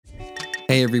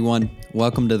Hey everyone,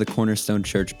 welcome to the Cornerstone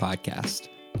Church podcast.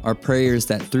 Our prayer is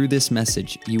that through this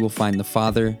message, you will find the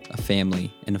Father, a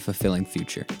family, and a fulfilling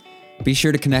future. Be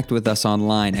sure to connect with us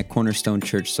online at Cornerstone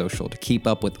Church Social to keep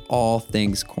up with all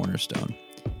things Cornerstone.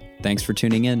 Thanks for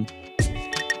tuning in. So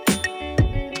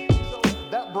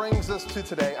that brings us to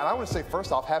today, and I want to say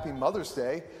first off, Happy Mother's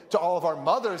Day to all of our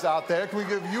mothers out there. Can we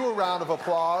give you a round of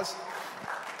applause?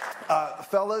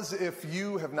 Fellas, if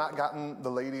you have not gotten the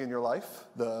lady in your life,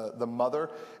 the mother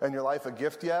in your life, a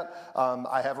gift yet,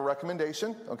 I have a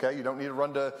recommendation. Okay, you don't need to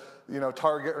run to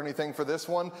Target or anything for this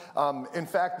one. In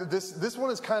fact, this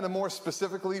one is kind of more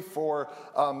specifically for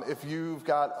if you've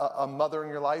got a mother in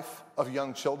your life of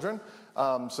young children.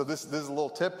 So this is a little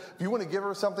tip. If you want to give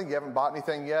her something, you haven't bought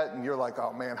anything yet, and you're like,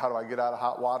 oh man, how do I get out of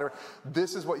hot water?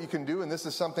 This is what you can do, and this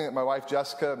is something that my wife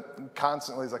Jessica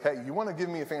constantly is like, hey, you want to give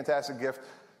me a fantastic gift?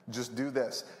 Just do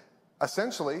this.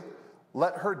 Essentially,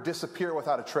 let her disappear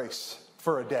without a trace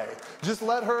for a day. Just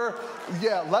let her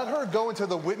go into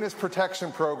the witness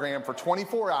protection program for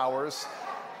 24 hours.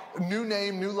 New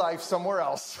name, new life somewhere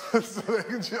else. So they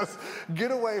can just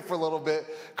get away for a little bit,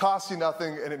 costs you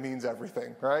nothing, and it means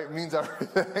everything, right? It means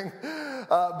everything.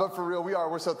 But for real,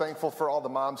 we're so thankful for all the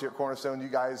moms here at Cornerstone. You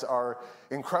guys are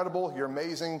incredible. You're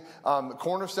amazing.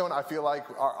 Cornerstone, I feel like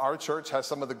our church has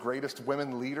some of the greatest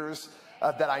women leaders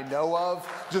that I know of.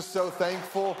 Just so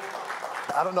thankful.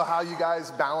 I don't know how you guys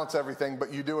balance everything,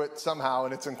 but you do it somehow,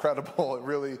 and it's incredible. It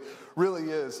really, really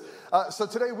is. So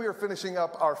today we are finishing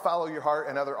up our Follow Your Heart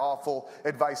and Other Awful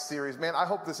Advice series. Man, I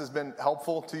hope this has been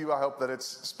helpful to you. I hope that it's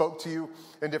spoke to you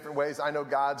in different ways. I know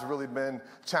God's really been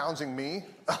challenging me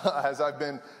as I've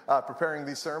been preparing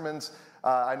these sermons.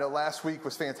 I know last week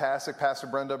was fantastic. Pastor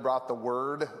Brenda brought the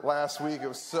word last week. It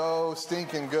was so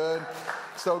stinking good,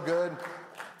 so good.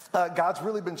 God's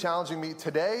really been challenging me.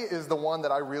 Today is the one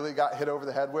that I really got hit over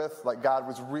the head with. Like God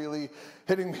was really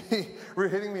hitting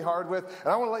me hard with.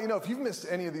 And I want to let you know, if you've missed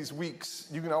any of these weeks,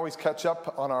 you can always catch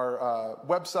up on our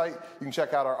website. You can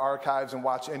check out our archives and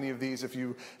watch any of these if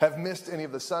you have missed any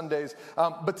of the Sundays.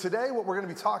 But today, what we're going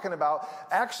to be talking about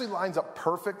actually lines up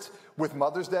perfect with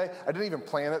Mother's Day. I didn't even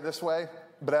plan it this way.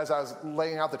 But as I was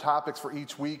laying out the topics for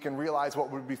each week and realized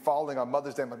what would be falling on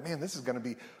Mother's Day, I'm like, man, this is going to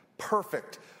be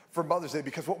perfect for Mother's Day,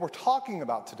 because what we're talking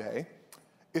about today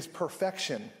is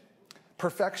perfection.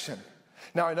 Perfection.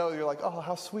 Now, I know you're like, oh,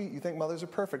 how sweet. You think mothers are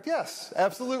perfect. Yes,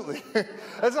 absolutely.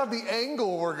 That's not the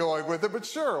angle we're going with it, but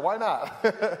sure, why not?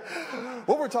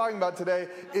 What we're talking about today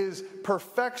is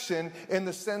perfection in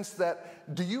the sense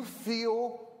that, do you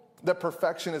feel that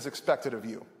perfection is expected of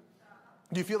you?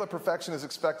 Do you feel that perfection is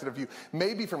expected of you?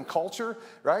 Maybe from culture,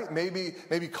 right? Maybe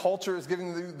culture is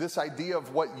giving you this idea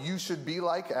of what you should be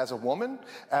like as a woman,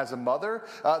 as a mother.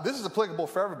 This is applicable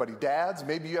for everybody. Dads,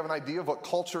 maybe you have an idea of what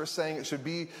culture is saying it should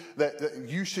be, that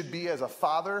you should be as a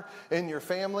father in your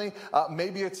family.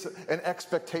 Maybe it's an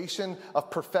expectation of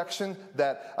perfection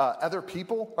that other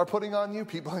people are putting on you,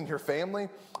 people in your family,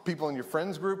 people in your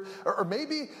friends group. Or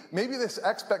maybe this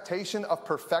expectation of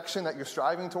perfection that you're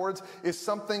striving towards is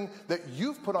something that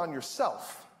you've put on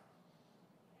yourself.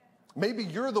 Maybe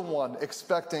you're the one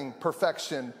expecting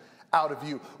perfection out of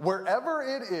you. Wherever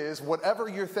it is, whatever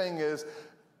your thing is,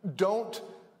 don't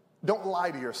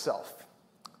lie to yourself.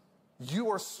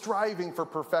 You are striving for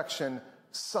perfection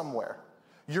somewhere.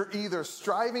 You're either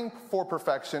striving for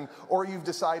perfection or you've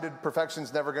decided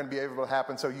perfection's never going to be able to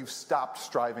happen, so you've stopped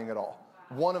striving at all.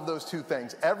 One of those two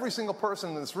things. Every single person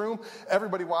in this room,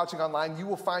 everybody watching online, you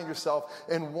will find yourself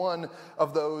in one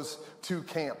of those two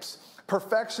camps.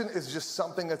 Perfection is just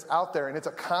something that's out there, and it's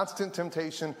a constant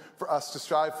temptation for us to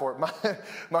strive for it.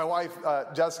 My wife,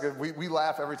 Jessica, we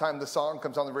laugh every time the song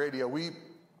comes on the radio. We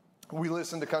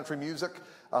listen to country music.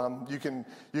 You can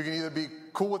either be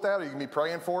cool with that or you can be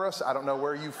praying for us. I don't know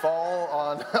where you fall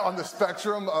on the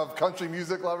spectrum of country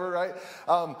music lover, right?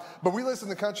 But we listen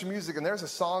to country music, and there's a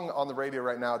song on the radio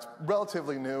right now. It's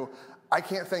relatively new. I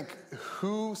can't think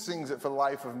who sings it for the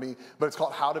life of me, but it's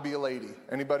called How to Be a Lady.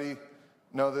 Anybody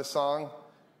know this song?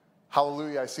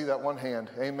 Hallelujah, I see that one hand.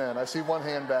 Amen. I see one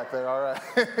hand back there. All right.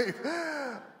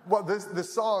 Well,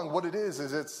 this song, what it is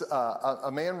it's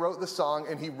a man wrote the song,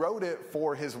 and he wrote it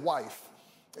for his wife.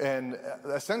 And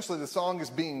essentially the song is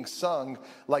being sung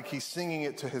like he's singing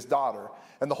it to his daughter.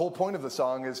 And the whole point of the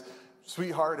song is,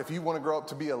 sweetheart, if you want to grow up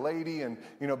to be a lady and,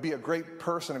 be a great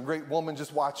person, a great woman,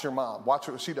 just watch your mom. Watch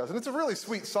what she does. And it's a really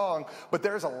sweet song, but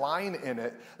there's a line in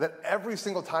it that every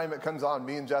single time it comes on,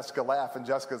 me and Jessica laugh, and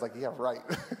Jessica's like, yeah, right.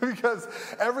 Because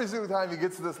every single time he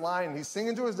gets to this line, he's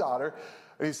singing to his daughter,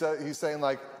 he's saying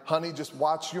like, honey, just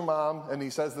watch your mom. And he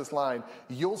says this line,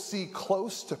 you'll see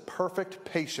close to perfect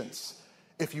patience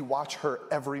if you watch her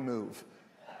every move.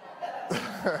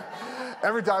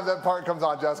 Every time that part comes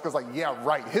on, Jessica's like, yeah,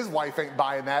 right. His wife ain't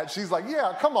buying that. She's like,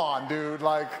 yeah, come on, dude.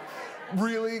 Like,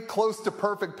 really close to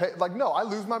perfect. Like, no, I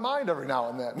lose my mind every now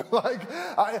and then. Like,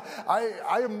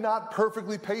 I am not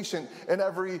perfectly patient in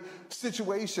every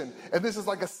situation. And this is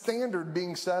like a standard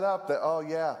being set up that, oh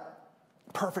yeah,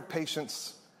 perfect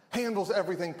patience handles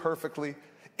everything perfectly.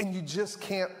 And you just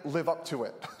can't live up to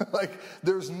it. Like,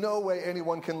 there's no way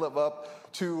anyone can live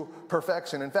up to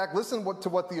perfection. In fact, listen to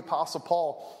what the Apostle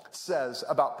Paul says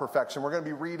about perfection. We're going to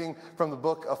be reading from the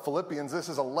book of Philippians. This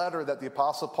is a letter that the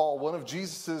Apostle Paul, one of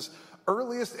Jesus's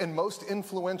earliest and most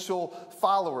influential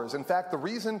followers. In fact, the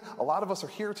reason a lot of us are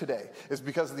here today is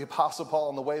because of the Apostle Paul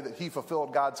and the way that he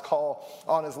fulfilled God's call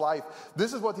on his life.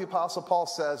 This is what the Apostle Paul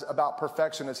says about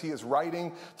perfection as he is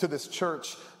writing to this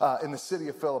church in the city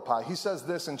of Philippi. He says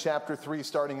this in chapter 3,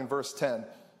 starting in verse 10.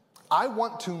 I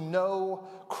want to know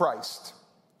Christ.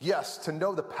 Yes, to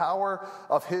know the power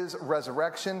of his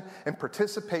resurrection and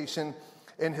participation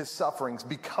in his sufferings,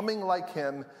 becoming like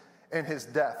him in his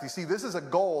death. You see, this is a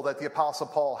goal that the Apostle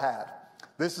Paul had.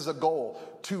 This is a goal,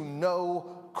 to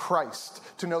know Christ,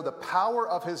 to know the power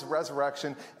of his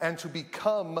resurrection, and to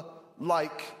become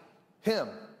like him.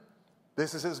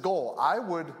 This is his goal. I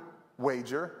would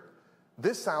wager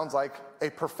this sounds like a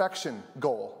perfection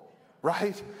goal,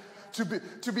 right?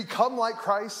 To become like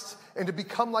Christ and to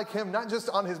become like him, not just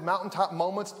on his mountaintop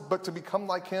moments, but to become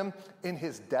like him in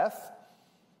his death.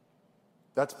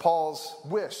 That's Paul's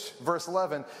wish, verse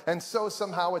 11. And so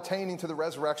somehow attaining to the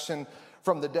resurrection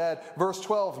from the dead. Verse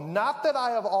 12, not that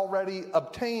I have already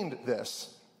obtained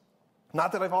this,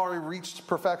 not that I've already reached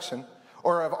perfection,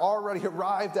 or have already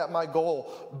arrived at my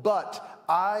goal, but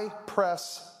I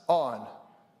press on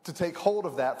to take hold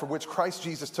of that for which Christ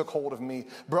Jesus took hold of me.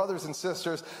 Brothers and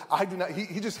sisters, I do not,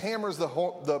 he just hammers the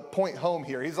point home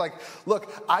here. He's like,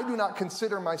 look, I do not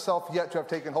consider myself yet to have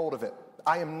taken hold of it.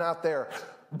 I am not there.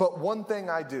 But one thing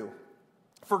I do,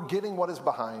 forgetting what is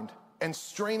behind and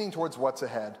straining towards what's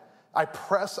ahead, I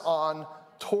press on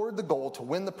toward the goal to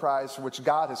win the prize for which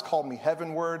God has called me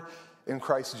heavenward in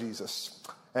Christ Jesus.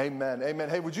 Amen. Amen.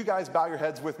 Hey, would you guys bow your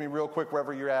heads with me real quick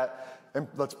wherever you're at? And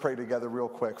let's pray together real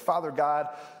quick. Father God,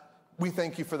 we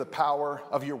thank you for the power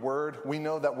of your word. We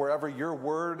know that wherever your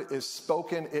word is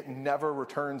spoken, it never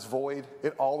returns void.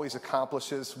 It always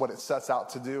accomplishes what it sets out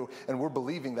to do. And we're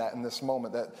believing that in this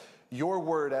moment, that your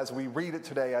word, as we read it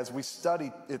today, as we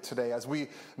study it today, as we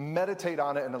meditate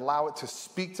on it and allow it to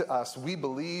speak to us, we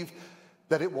believe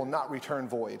that it will not return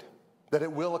void, that it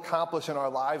will accomplish in our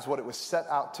lives what it was set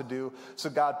out to do. So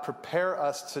God, prepare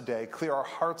us today, clear our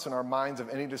hearts and our minds of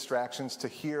any distractions to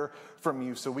hear from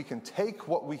you so we can take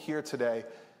what we hear today,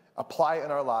 apply it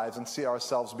in our lives, and see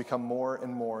ourselves become more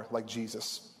and more like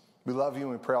Jesus. We love you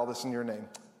and we pray all this in your name.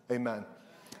 Amen.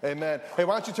 Amen. Hey,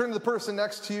 why don't you turn to the person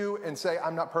next to you and say,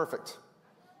 I'm not perfect.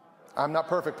 I'm not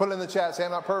perfect. Put it in the chat. Say, I'm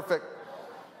not perfect.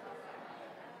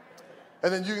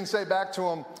 And then you can say back to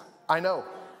them, I know.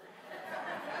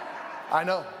 I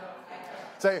know.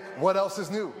 Say, what else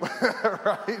is new?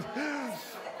 Right?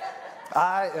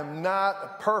 I am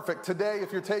not perfect. Today,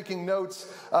 if you're taking notes,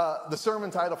 the sermon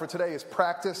title for today is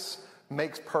Practice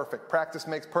Makes Perfect. Practice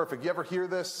makes perfect. You ever hear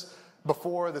this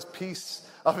before, this piece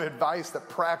of advice that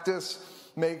practice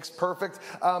makes perfect?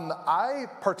 I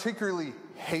particularly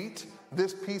hate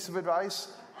this piece of advice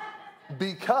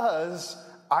because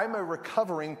I'm a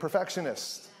recovering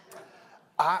perfectionist.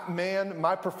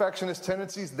 My perfectionist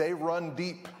tendencies, they run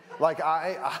deep. Like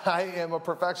I am a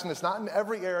perfectionist, not in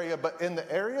every area, but in the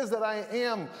areas that I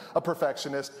am a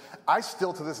perfectionist, I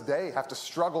still to this day have to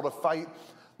struggle to fight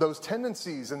those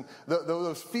tendencies and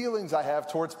those feelings I have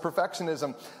towards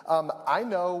perfectionism. I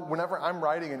know whenever I'm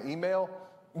writing an email,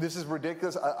 this is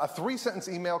ridiculous. A 3-sentence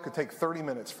email could take 30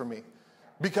 minutes for me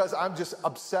because I'm just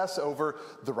obsessed over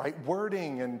the right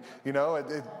wording. And, you know,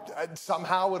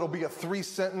 somehow it'll be a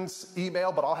 3-sentence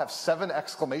email, but I'll have 7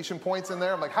 exclamation points in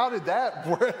there. I'm like, how did that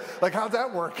work? Like, how'd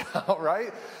that work out,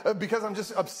 right? Because I'm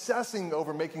just obsessing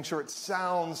over making sure it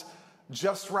sounds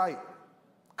just right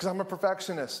because I'm a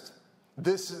perfectionist.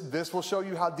 This will show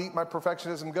you how deep my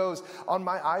perfectionism goes. On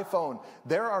my iPhone,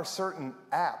 there are certain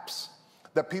apps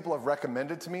that people have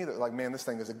recommended to me that like, man, this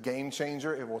thing is a game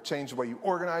changer. It will change the way you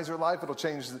organize your life. It'll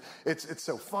change, it's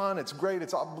so fun, it's great,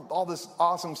 it's all this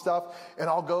awesome stuff. And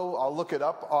I'll look it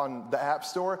up on the App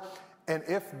Store. And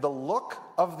if the look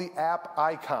of the app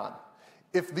icon,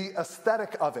 if the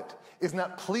aesthetic of it is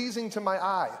not pleasing to my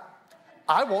eye,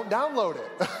 I won't download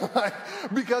it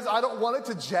because I don't want it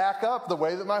to jack up the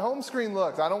way that my home screen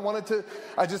looks. I don't want it to,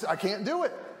 I can't do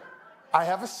it. I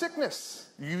have a sickness.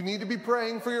 You need to be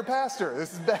praying for your pastor.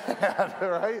 This is bad,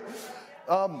 right?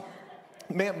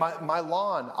 Man, my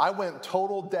lawn, I went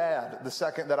total dad the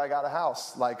second that I got a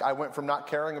house. Like, I went from not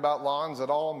caring about lawns at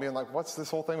all and being like, what's this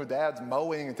whole thing with dads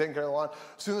mowing and taking care of the lawn?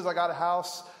 As soon as I got a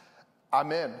house,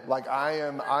 I'm in. Like,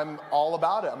 I'm all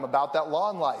about it. I'm about that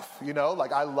lawn life, you know?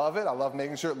 Like, I love it. I love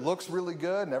making sure it looks really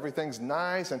good and everything's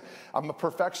nice, and I'm a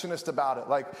perfectionist about it.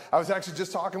 Like, I was actually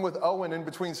just talking with Owen in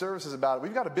between services about it.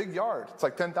 We've got a big yard. It's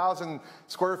like 10,000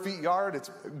 square feet yard.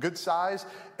 It's good size,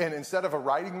 and instead of a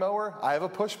riding mower, I have a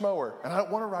push mower, and I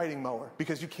don't want a riding mower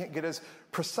because you can't get as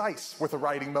precise with a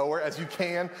riding mower as you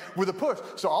can with a push.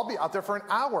 So I'll be out there for an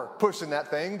hour pushing that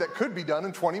thing that could be done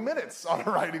in 20 minutes on a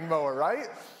riding mower, right?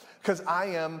 Because I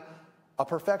am a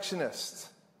perfectionist.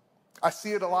 I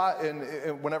see it a lot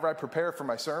whenever I prepare for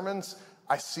my sermons.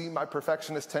 I see my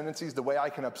perfectionist tendencies, the way I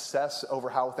can obsess over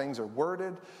how things are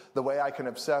worded, the way I can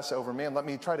obsess over, man, let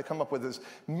me try to come up with as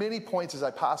many points as I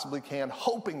possibly can,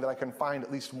 hoping that I can find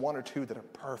at least one or two that are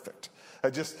perfect. I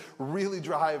just really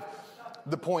drive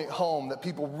the point home that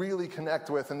people really connect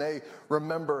with and they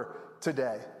remember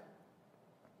today.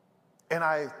 And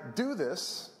I do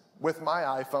this with my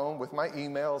iPhone, with my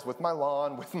emails, with my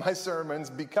lawn, with my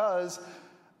sermons, because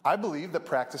I believe that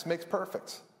practice makes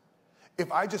perfect.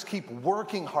 If I just keep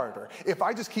working harder, if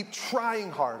I just keep trying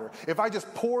harder, if I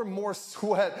just pour more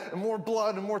sweat and more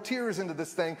blood and more tears into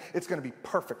this thing, it's going to be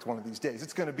perfect one of these days.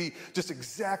 It's going to be just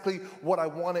exactly what I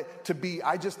want it to be.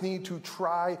 I just need to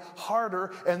try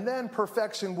harder, and then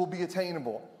perfection will be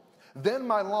attainable. Then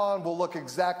my lawn will look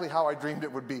exactly how I dreamed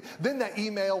it would be. Then that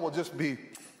email will just be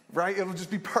right? It'll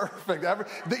just be perfect.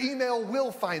 The email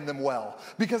will find them well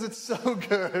because it's so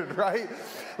good, right?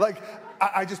 Like,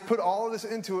 I just put all of this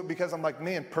into it because I'm like,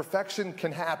 man, perfection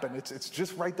can happen. It's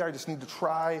just right there. I just need to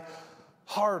try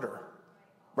harder,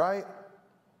 right?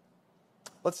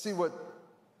 Let's see what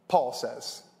Paul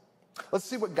says. Let's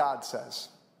see what God says.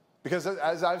 Because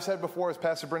as I've said before, as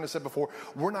Pastor Brenda said before,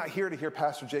 we're not here to hear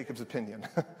Pastor Jacob's opinion.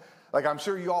 Like, I'm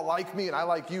sure you all like me and I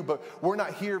like you, but we're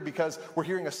not here because we're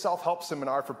hearing a self-help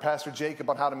seminar for Pastor Jacob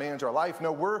on how to manage our life.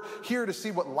 No, we're here to see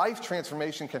what life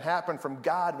transformation can happen from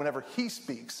God whenever he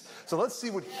speaks. So let's see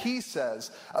what he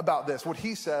says about this, what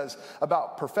he says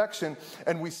about perfection.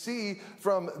 And we see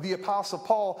from the Apostle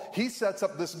Paul, he sets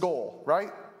up this goal,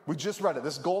 right? We just read it,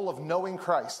 this goal of knowing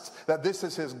Christ, that this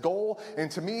is his goal. And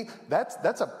to me,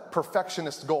 that's a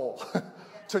perfectionist goal.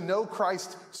 To know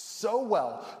Christ so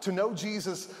well, to know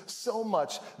Jesus so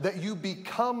much that you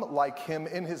become like him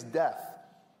in his death.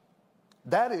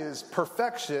 That is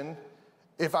perfection,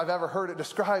 if I've ever heard it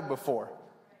described before.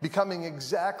 Becoming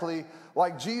exactly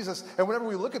like Jesus. And whenever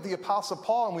we look at the Apostle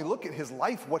Paul and we look at his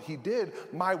life, what he did,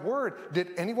 my word, did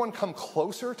anyone come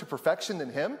closer to perfection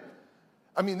than him?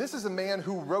 I mean, this is a man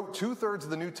who wrote 2/3 of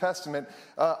the New Testament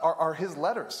are his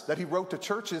letters that he wrote to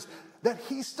churches that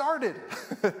he started.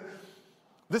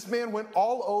 This man went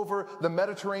all over the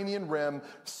Mediterranean rim,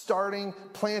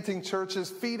 planting churches,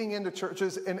 feeding into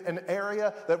churches in an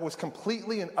area that was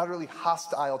completely and utterly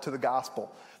hostile to the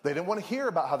gospel. They didn't want to hear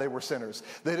about how they were sinners.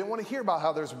 They didn't want to hear about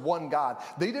how there's one God.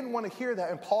 They didn't want to hear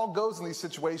that. And Paul goes in these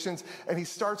situations and he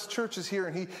starts churches here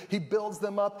and he builds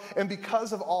them up. And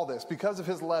because of all this, because of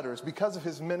his letters, because of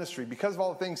his ministry, because of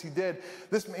all the things he did,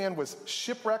 this man was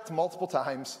shipwrecked multiple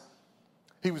times.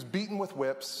 He was beaten with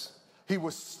whips. He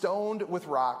was stoned with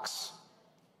rocks.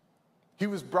 He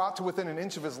was brought to within an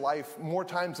inch of his life more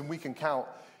times than we can count.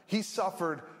 He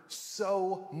suffered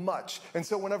so much. And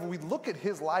so whenever we look at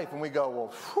his life and we go,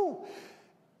 well, whew,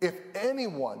 if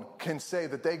anyone can say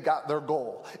that they got their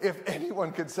goal, if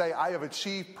anyone could say, I have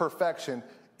achieved perfection,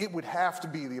 it would have to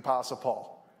be the Apostle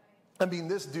Paul. I mean,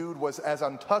 this dude was as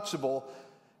untouchable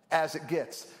as it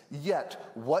gets.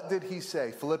 Yet, what did he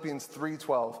say? Philippians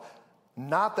 3:12.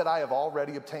 Not that I have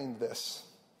already obtained this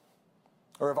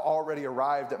or have already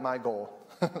arrived at my goal.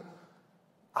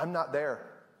 I'm not there.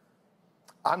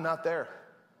 I'm not there.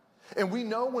 And we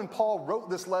know when Paul wrote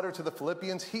this letter to the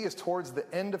Philippians, he is towards the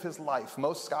end of his life.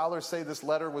 Most scholars say this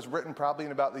letter was written probably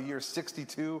in about the year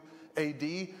 62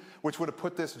 AD, which would have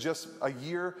put this just a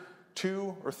year,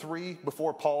 2 or 3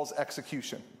 before Paul's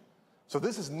execution. So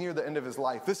this is near the end of his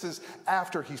life. This is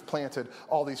after he's planted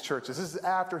all these churches. This is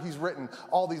after he's written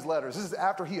all these letters. This is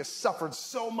after he has suffered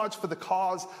so much for the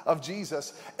cause of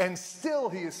Jesus. And still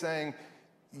he is saying,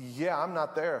 yeah, I'm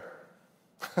not there.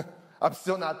 I'm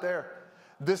still not there.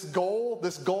 This goal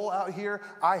out here,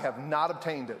 I have not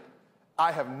obtained it.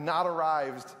 I have not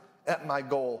arrived at my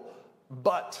goal.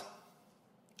 But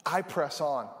I press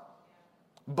on.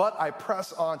 But I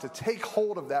press on to take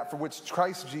hold of that for which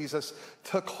Christ Jesus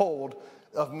took hold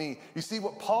of me. You see,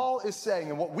 what Paul is saying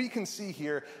and what we can see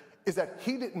here is that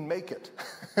he didn't make it.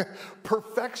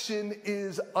 Perfection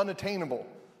is unattainable.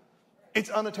 It's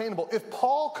unattainable. If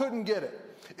Paul couldn't get it,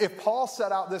 if Paul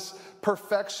set out this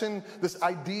perfection, this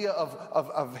idea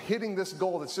of hitting this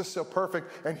goal that's just so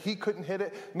perfect, and he couldn't hit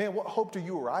it, man, what hope do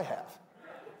you or I have?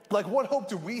 Like, what hope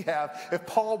do we have if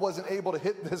Paul wasn't able to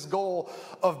hit this goal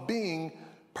of being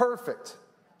perfect?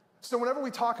 So whenever we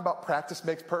talk about practice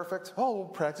makes perfect,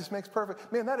 practice makes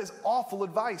perfect. Man, that is awful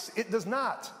advice. It does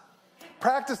not.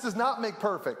 Practice does not make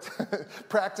perfect.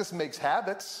 Practice makes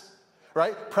habits,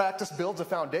 right? Practice builds a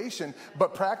foundation,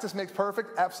 but practice makes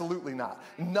perfect? Absolutely not.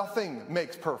 Nothing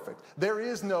makes perfect. There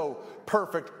is no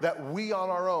perfect that we on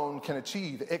our own can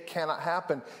achieve. It cannot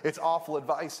happen. It's awful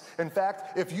advice. In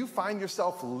fact, if you find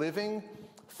yourself living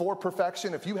for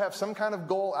perfection, if you have some kind of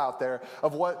goal out there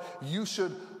of what you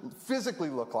should physically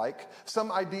look like, some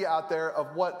idea out there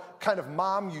of what kind of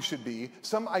mom you should be,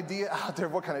 some idea out there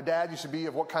of what kind of dad you should be,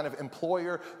 of what kind of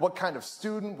employer, what kind of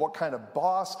student, what kind of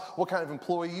boss, what kind of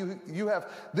employee, you have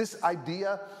this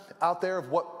idea out there of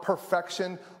what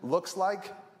perfection looks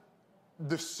like,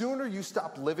 the sooner you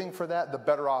stop living for that, the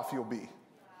better off you'll be.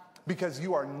 Because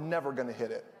you are never going to hit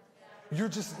it.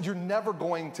 You're never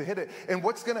going to hit it. And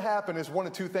what's going to happen is one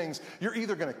of two things. You're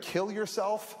either going to kill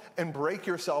yourself and break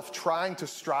yourself trying to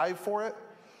strive for it,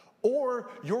 or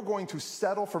you're going to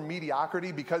settle for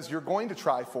mediocrity because you're going to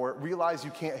try for it, realize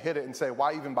you can't hit it, and say,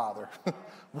 why even bother?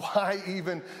 Why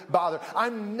even bother?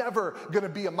 I'm never going to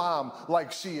be a mom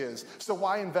like she is. So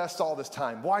why invest all this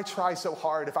time? Why try so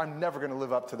hard if I'm never going to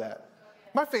live up to that?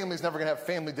 My family's never going to have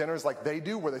family dinners like they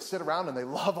do, where they sit around and they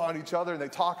love on each other and they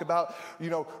talk about,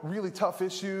 really tough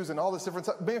issues and all this different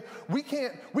stuff. Man, we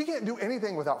can't do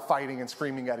anything without fighting and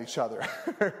screaming at each other.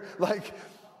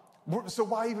 So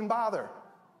why even bother?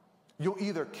 You'll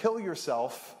either kill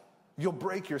yourself, you'll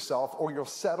break yourself, or you'll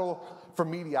settle for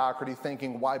mediocrity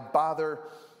thinking, why bother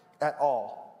at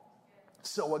all?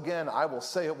 So again, I will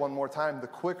say it one more time. The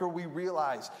quicker we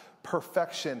realize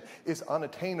perfection is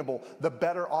unattainable, the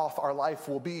better off our life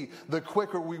will be. The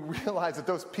quicker we realize that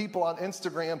those people on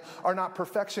Instagram are not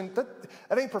perfection.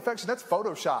 That ain't perfection, that's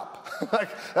Photoshop.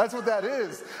 That's what that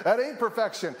is. That ain't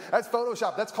perfection. That's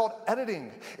Photoshop. That's called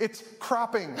editing. It's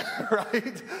cropping,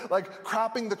 right? Like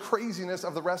cropping the craziness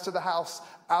of the rest of the house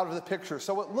out of the picture.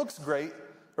 So it looks great,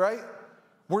 right?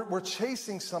 We're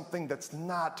chasing something that's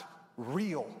not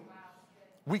real.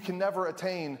 We can never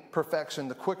attain perfection.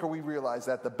 The quicker we realize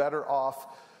that, the better off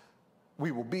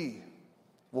we will be.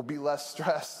 We'll be less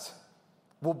stressed.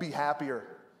 We'll be happier.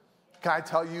 Can I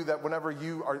tell you that whenever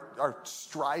you are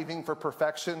striving for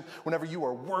perfection, whenever you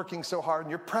are working so hard and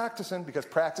you're practicing, because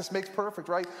practice makes perfect,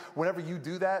 right? Whenever you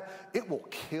do that, it will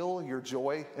kill your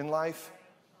joy in life.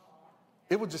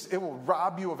 It will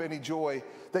rob you of any joy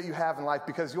that you have in life,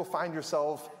 because you'll find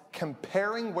yourself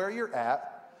comparing where you're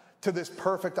at to this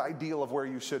perfect ideal of where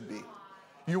you should be.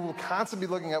 You will constantly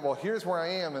be looking at, well, here's where I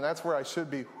am, and that's where I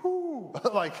should be. Whoo!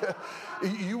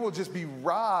 You will just be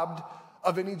robbed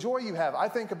of any joy you have. I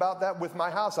think about that with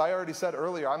my house. I already said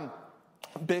earlier, I'm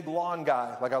a big lawn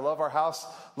guy. I love our house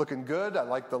looking good. I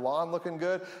like the lawn looking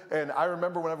good. And I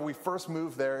remember whenever we first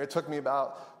moved there, it took me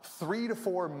about 3 to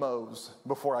 4 mows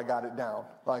before I got it down.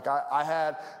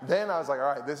 Then I was like,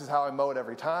 all right, this is how I mow it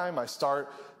every time. I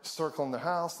start circling the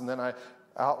house, and then I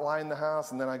outline the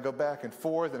house, and then I go back and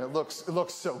forth, and it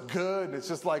looks so good. It's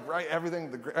just like, right, everything,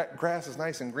 the grass is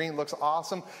nice and green, looks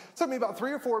awesome. It took me about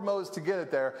 3 or 4 mows to get it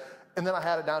there, and then I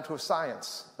had it down to a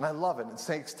science, and I love it.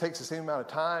 It takes the same amount of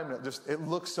time, and it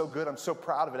looks so good. I'm so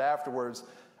proud of it afterwards.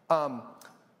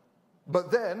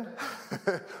 But then,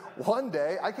 one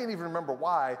day, I can't even remember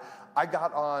why, I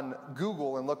got on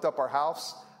Google and looked up our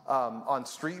house on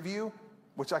Street View,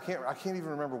 which I can't even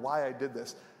remember why I did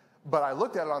this. But I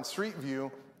looked at it on Street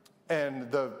View, and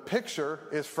the picture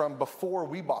is from before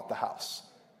we bought the house.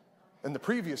 And the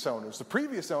previous owners,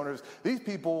 these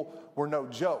people were no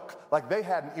joke. They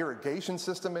had an irrigation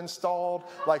system installed.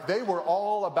 They were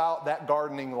all about that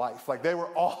gardening life. They were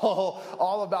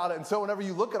all about it. And so whenever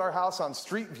you look at our house on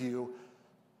Street View,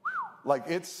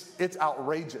 it's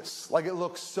outrageous. It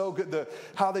looks so good.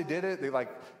 How they did it, they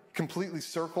completely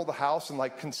circle the house in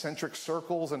concentric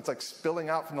circles, and it's spilling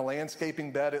out from the landscaping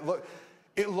bed.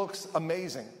 It looks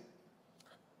amazing.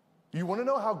 You want to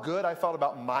know how good I felt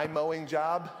about my mowing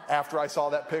job after I saw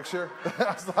that picture?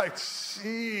 I was like,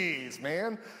 jeez,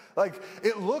 man.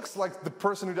 It looks like the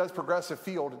person who does Progressive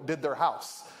Field did their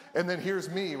house. And then here's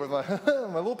me with my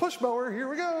little push mower, here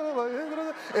we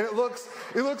go. And it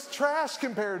looks trash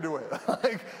compared to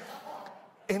it.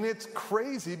 And it's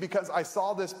crazy, because I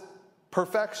saw this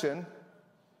perfection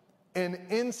and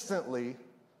instantly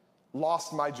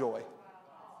lost my joy.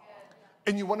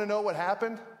 And you want to know what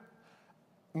happened?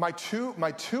 My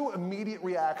two immediate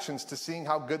reactions to seeing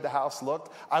how good the house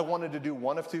looked, I wanted to do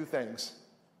one of two things.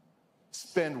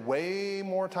 Spend way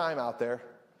more time out there,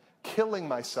 killing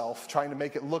myself, trying to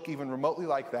make it look even remotely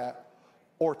like that.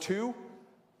 Or two,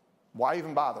 why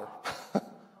even bother?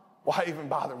 Why even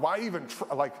bother? Why even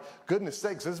like, goodness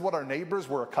sakes, this is what our neighbors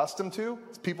were accustomed to?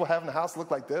 Is people having a house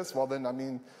look like this? Well, then, I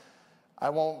mean, I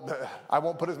won't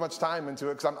put as much time into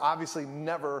it because I'm obviously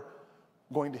never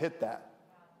going to hit that.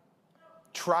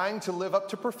 Trying to live up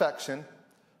to perfection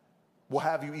will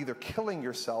have you either killing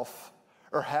yourself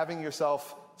or having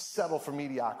yourself settle for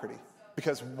mediocrity.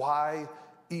 Because why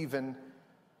even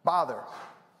bother?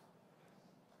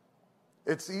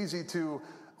 It's easy to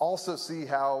also see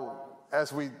how,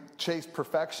 as we chase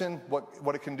perfection,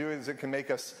 what it can do is it can make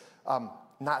us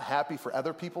not happy for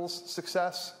other people's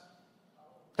success.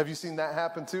 Have you seen that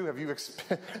happen too?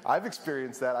 I've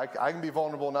experienced that. I can be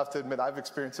vulnerable enough to admit I've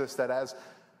experienced this, that as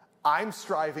I'm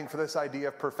striving for this idea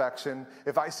of perfection,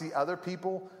 if I see other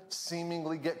people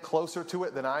seemingly get closer to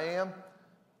it than I am,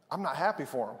 I'm not happy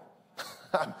for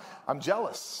them. I'm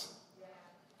jealous.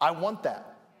 I want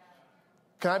that.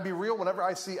 Can I be real? Whenever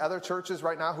I see other churches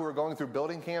right now who are going through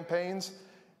building campaigns,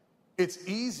 it's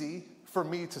easy for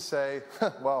me to say,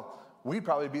 well, we'd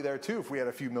probably be there too if we had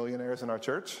a few millionaires in our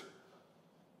church.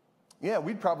 Yeah,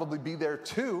 we'd probably be there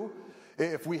too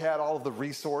if we had all of the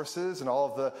resources and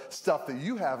all of the stuff that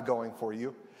you have going for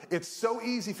you. It's so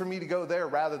easy for me to go there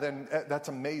rather than, that's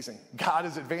amazing. God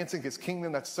is advancing his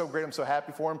kingdom. That's so great. I'm so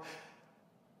happy for him.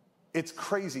 It's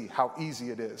crazy how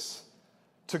easy it is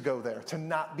to go there, to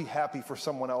not be happy for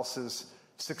someone else's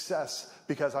success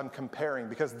because I'm comparing,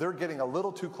 because they're getting a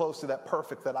little too close to that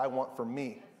perfect that I want for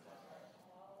me.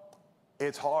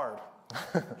 It's hard.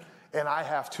 And I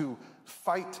have to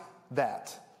fight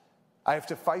that. I have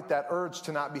to fight that urge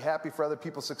to not be happy for other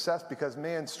people's success because,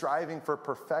 man, striving for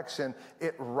perfection,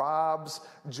 it robs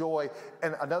joy.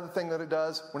 And another thing that it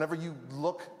does, whenever you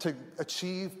look to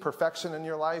achieve perfection in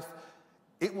your life,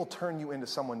 it will turn you into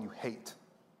someone you hate.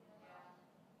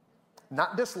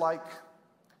 Not dislike,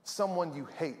 someone you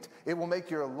hate. It will make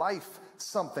your life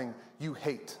something you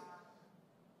hate.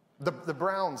 The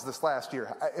Browns this last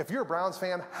year, if you're a Browns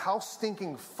fan, how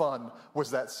stinking fun was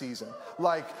that season?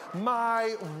 Like,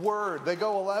 my word, they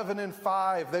go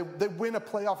 11-5. They win a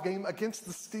playoff game against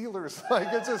the Steelers. Like,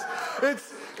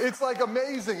 it's like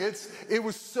amazing. It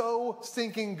was so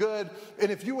stinking good. And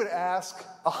if you would ask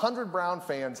 100 Brown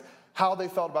fans how they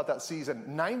felt about that season,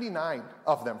 99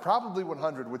 of them, probably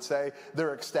 100, would say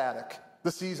they're ecstatic.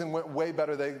 The season went way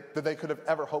better than they could have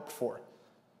ever hoped for.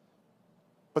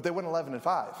 But they went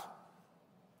 11-5.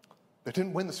 They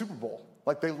didn't win the Super Bowl.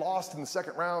 Like, they lost in the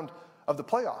second round of the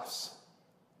playoffs.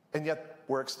 And yet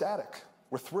we're ecstatic.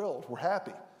 We're thrilled. We're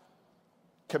happy.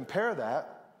 Compare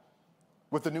that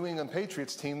with the New England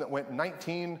Patriots team that went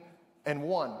 19-1.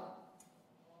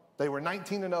 They were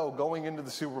 19-0 going into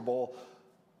the Super Bowl,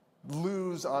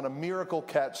 lose on a miracle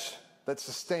catch that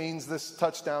sustains this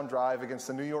touchdown drive against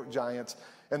the New York Giants,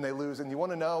 and they lose. And you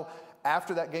want to know,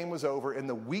 after that game was over, in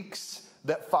the weeks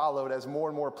that followed, as more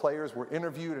and more players were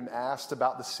interviewed and asked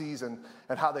about the season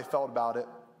and how they felt about it,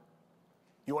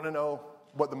 you want to know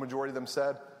what the majority of them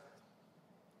said?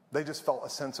 They just felt a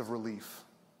sense of relief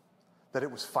that it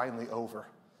was finally over,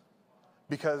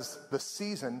 because the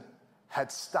season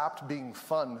had stopped being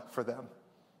fun for them.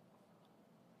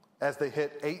 As they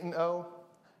hit 8-0,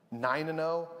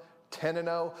 9-0,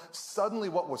 10-0, suddenly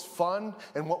what was fun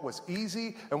and what was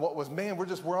easy and what was, man,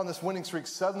 we're on this winning streak,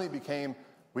 suddenly became,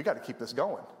 we got to keep this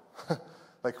going.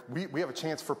 Like, we have a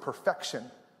chance for perfection.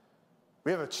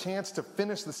 We have a chance to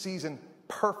finish the season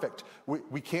perfect.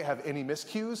 We can't have any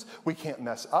miscues. We can't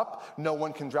mess up. No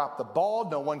one can drop the ball.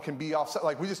 No one can be offside.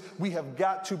 Like, we have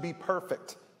got to be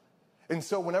perfect. And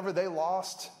so whenever they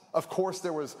lost, of course,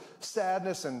 there was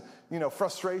sadness and,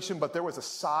 frustration, but there was a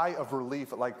sigh of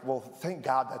relief, like, well, thank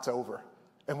God that's over,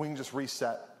 and we can just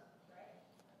reset.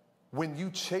 When you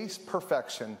chase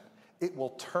perfection, it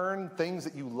will turn things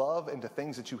that you love into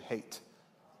things that you hate.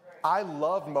 I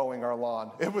loved mowing our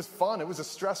lawn. It was fun. It was a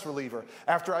stress reliever.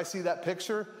 After I see that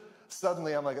picture,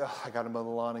 suddenly I'm like, I got to mow the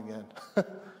lawn again.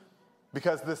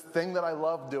 Because this thing that I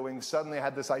loved doing, suddenly I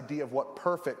had this idea of what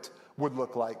perfect would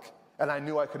look like, and I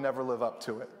knew I could never live up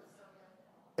to it.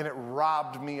 And it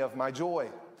robbed me of my joy.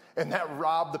 And that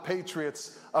robbed the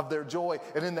Patriots of their joy.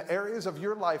 And in the areas of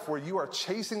your life where you are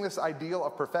chasing this ideal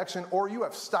of perfection, or you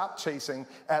have stopped chasing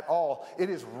at all, it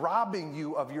is robbing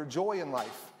you of your joy in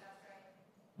life.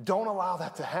 Don't allow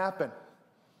that to happen.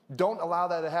 Don't allow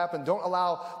that to happen. Don't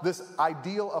allow this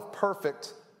ideal of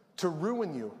perfect to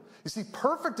ruin you. You see,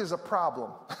 perfect is a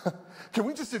problem. Can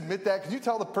we just admit that? Can you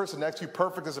tell the person next to you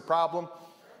perfect is a problem?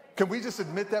 Can we just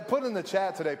admit that? Put in the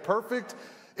chat today, perfect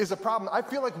is a problem. I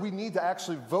feel like we need to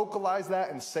actually vocalize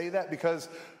that and say that, because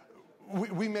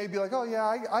we may be like, oh yeah,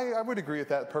 I would agree with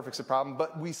that, perfect's a problem,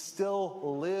 but we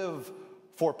still live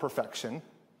for perfection.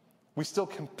 We still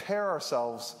compare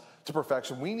ourselves to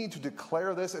perfection. We need to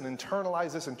declare this and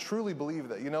internalize this and truly believe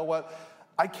that, you know what,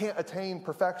 I can't attain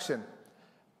perfection,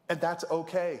 and that's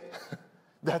okay.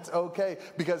 That's okay,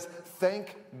 because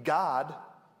thank God,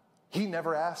 he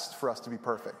never asked for us to be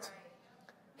perfect.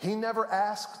 He never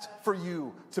asked for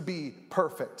you to be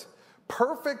perfect.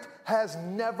 Perfect has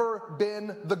never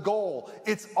been the goal.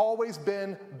 It's always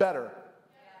been better.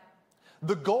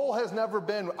 The goal has never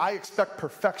been, I expect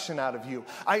perfection out of you.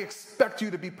 I expect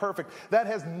you to be perfect. That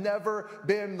has never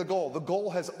been the goal. The goal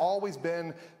has always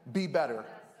been, be better.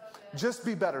 Just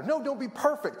be better. No, don't be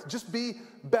perfect. Just be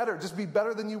better. Just be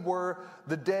better than you were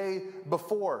the day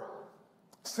before.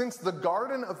 Since the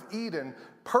Garden of Eden,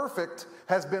 perfect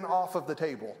has been off of the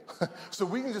table. So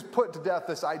we can just put to death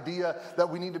this idea that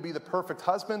we need to be the perfect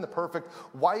husband, the perfect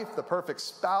wife, the perfect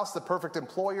spouse, the perfect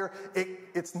employer.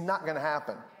 It's not going to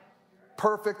happen.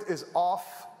 Perfect is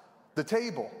off the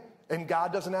table. And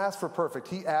God doesn't ask for perfect.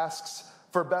 He asks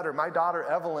for better. My daughter,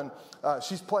 Evelyn,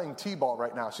 she's playing t-ball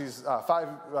right now. She's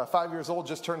 5 years old,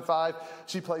 just turned 5.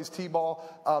 She plays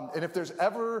t-ball. And if there's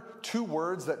ever two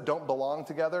words that don't belong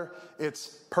together, it's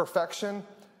perfection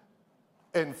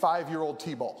and 5-year-old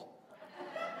t-ball.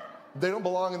 They don't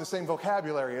belong in the same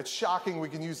vocabulary. It's shocking we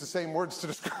can use the same words to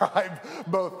describe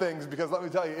both things, because let me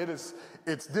tell you,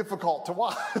 it's difficult to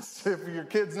watch if your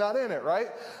kid's not in it, right?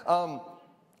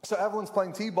 So Evelyn's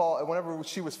playing t-ball, and whenever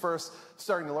she was first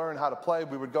starting to learn how to play,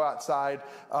 we would go outside,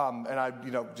 and I'd,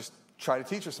 just try to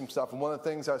teach her some stuff. And one of the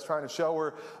things I was trying to show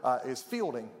her is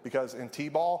fielding, because in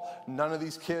t-ball, none of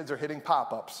these kids are hitting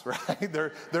pop-ups, right?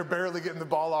 They're barely getting the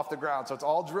ball off the ground, so it's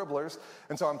all dribblers.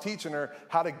 And so I'm teaching her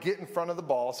how to get in front of the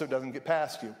ball so it doesn't get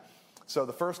past you. So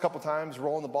the first couple times,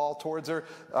 rolling the ball towards her,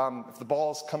 if the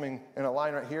ball's coming in a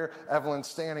line right here, Evelyn's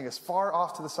standing as far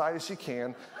off to the side as she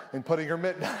can and putting her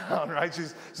mitt down, right?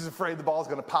 She's afraid the ball's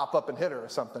going to pop up and hit her or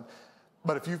something.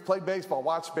 But if you've played baseball,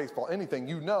 watched baseball, anything,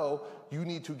 you know you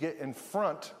need to get in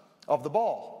front of the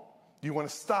ball. You want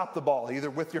to stop the ball, either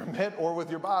with your mitt or with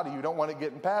your body. You don't want it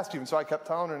getting past you. And so I kept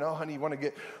telling her, no, honey, you want to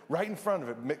get right in front of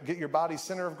it. Get your body's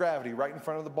center of gravity right in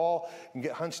front of the ball and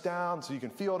get hunched down so you can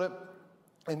field it.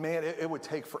 And man, it would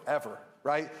take forever,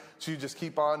 right? She'd just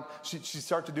keep on. She'd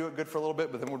start to do it good for a little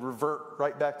bit, but then would revert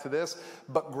right back to this.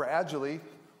 But gradually,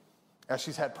 as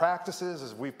she's had practices,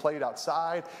 as we've played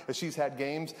outside, as she's had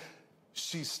games,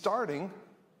 she's starting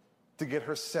to get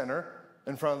her center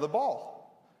in front of the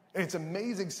ball. And it's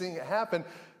amazing seeing it happen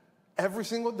every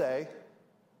single day.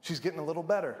 She's getting a little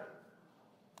better.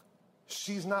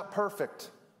 She's not perfect,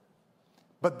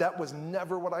 but that was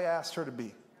never what I asked her to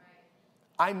be.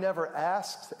 I never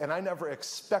asked and I never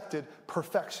expected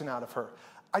perfection out of her.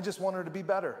 I just want her to be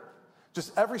better.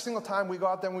 Just every single time we go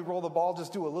out there and we roll the ball,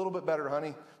 just do a little bit better,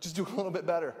 honey. Just do a little bit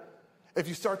better. If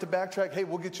you start to backtrack, hey,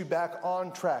 we'll get you back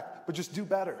on track, but just do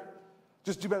better.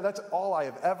 Just do better. That's all I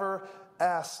have ever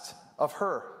asked of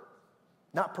her.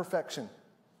 Not perfection,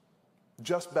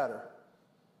 just better.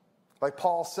 Like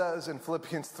Paul says in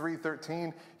Philippians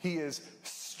 3:13, he is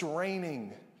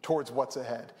straining towards what's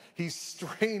ahead. He's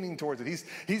straining towards it.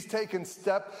 He's taken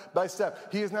step by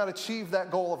step. He has not achieved that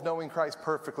goal of knowing Christ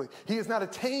perfectly. He has not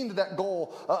attained that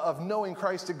goal of knowing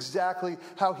Christ exactly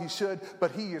how he should,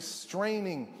 but he is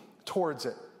straining towards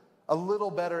it. A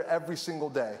little better every single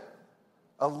day.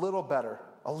 A little better.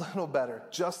 A little better.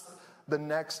 Just the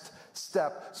next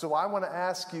step. So I want to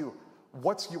ask you,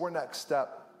 what's your next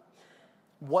step?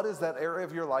 What is that area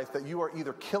of your life that you are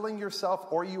either killing yourself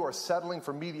or you are settling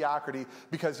for mediocrity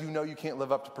because you know you can't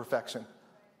live up to perfection?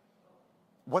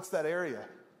 What's that area?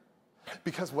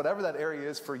 Because whatever that area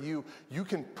is for you, you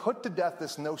can put to death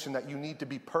this notion that you need to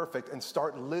be perfect and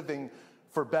start living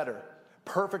for better.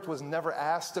 Perfect was never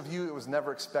asked of you. It was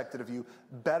never expected of you.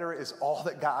 Better is all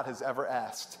that God has ever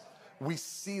asked. We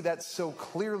see that so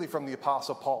clearly from the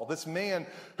Apostle Paul. This man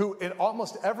who in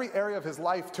almost every area of his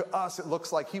life, to us, it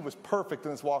looks like he was perfect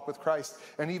in his walk with Christ.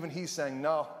 And even he's saying,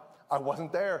 no, I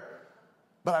wasn't there,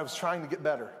 but I was trying to get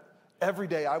better. Every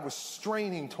day I was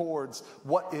straining towards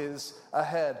what is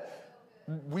ahead.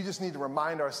 We just need to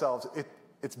remind ourselves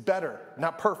it's better,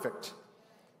 not perfect.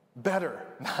 Better,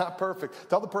 not perfect.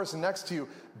 Tell the person next to you,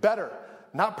 better,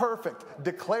 not perfect.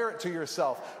 Declare it to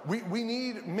yourself.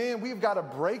 We've got to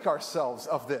break ourselves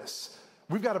of this.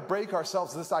 We've got to break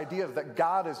ourselves of this idea that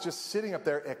God is just sitting up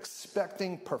there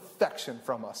expecting perfection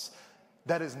from us.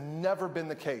 That has never been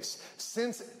the case.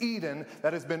 Since Eden,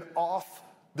 that has been off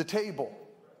the table.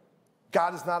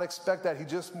 God does not expect that. He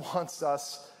just wants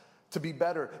us to be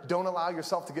better. Don't allow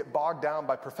yourself to get bogged down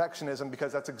by perfectionism,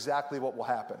 because that's exactly what will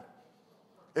happen.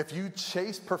 If you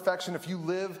chase perfection, if you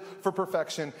live for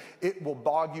perfection, it will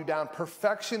bog you down.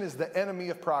 Perfection is the enemy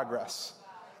of progress.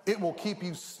 It will keep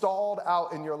you stalled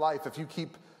out in your life if you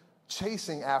keep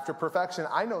chasing after perfection.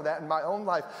 I know that in my own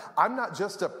life. I'm not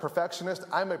just a perfectionist,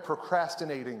 I'm a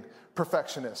procrastinating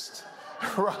perfectionist.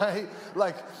 Right?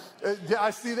 Like, I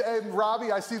see the amen.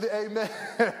 Robbie, I see the amen.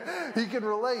 He can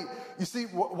relate. You see,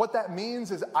 what that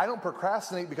means is I don't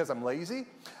procrastinate because I'm lazy.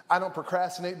 I don't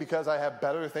procrastinate because I have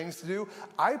better things to do.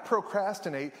 I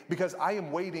procrastinate because I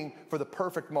am waiting for the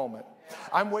perfect moment.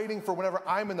 I'm waiting for whenever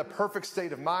I'm in the perfect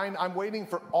state of mind. I'm waiting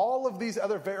for all of these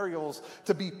other variables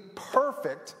to be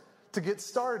perfect to get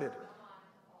started.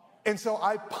 And so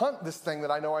I punt this thing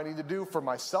that I know I need to do for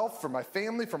myself, for my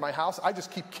family, for my house. I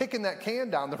just keep kicking that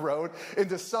can down the road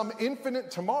into some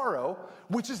infinite tomorrow,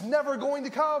 which is never going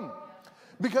to come,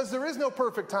 because there is no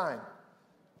perfect time.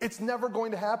 It's never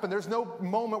going to happen. There's no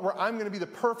moment where I'm going to be the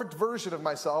perfect version of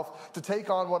myself to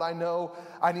take on what I know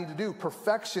I need to do.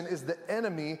 Perfection is the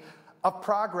enemy of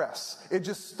progress. It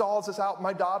just stalls us out.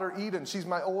 My daughter, Eden, she's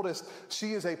my oldest.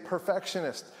 She is a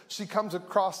perfectionist. She comes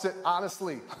across it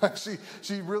honestly.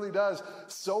 She really does.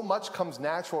 So much comes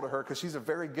natural to her because she's a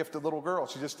very gifted little girl.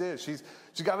 She just is. She's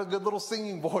got a good little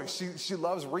singing voice. She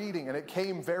loves reading, and it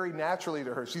came very naturally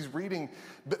to her. She's reading.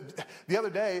 The other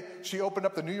day, she opened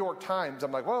up the New York Times.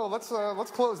 I'm like, well, let's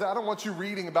close that. I don't want you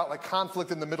reading about like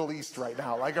conflict in the Middle East right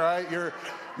now. Like, all right,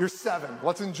 you're 7.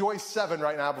 Let's enjoy 7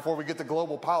 right now before we get to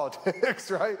global politics,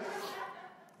 right?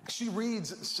 She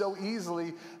reads so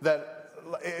easily that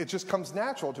it just comes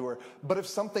natural to her. But if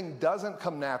something doesn't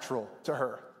come natural to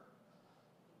her,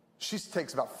 she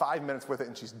takes about 5 minutes with it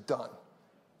and she's done.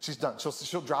 She's done.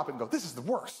 She'll drop it and go, this is the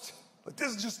worst. Like,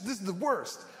 this is the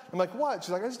worst. I'm like, what?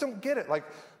 She's like, I just don't get it. Like,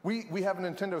 we have a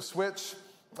Nintendo Switch.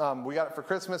 We got it for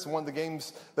Christmas, and one of the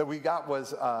games that we got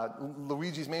was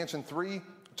Luigi's Mansion 3,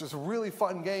 which is a really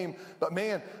fun game. But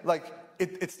man, like,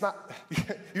 it's not,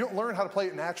 you don't learn how to play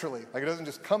it naturally. Like, it doesn't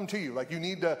just come to you. Like, you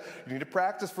need to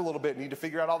practice for a little bit. You need to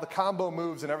figure out all the combo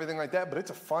moves and everything like that. But it's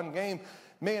a fun game.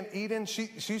 Man, Eden,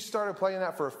 she started playing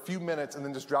that for a few minutes and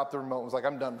then just dropped the remote and was like,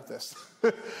 I'm done with this.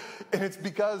 And it's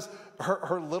because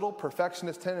her little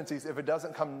perfectionist tendencies, if it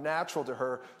doesn't come natural to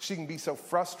her, she can be so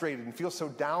frustrated and feel so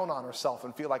down on herself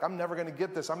and feel like, I'm never going to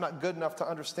get this. I'm not good enough to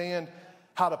understand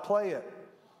how to play it.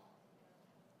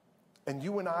 And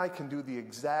you and I can do the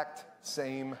exact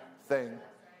same thing.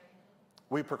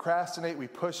 We procrastinate, we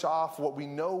push off what we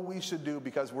know we should do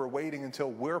because we're waiting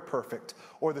until we're perfect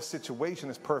or the situation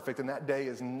is perfect, and that day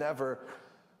is never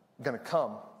going to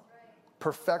come.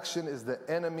 Perfection is the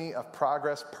enemy of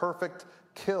progress. Perfect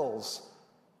kills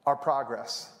our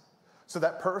progress. So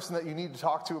that person that you need to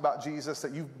talk to about Jesus,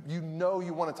 that you know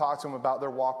you want to talk to them about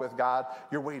their walk with God,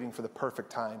 you're waiting for the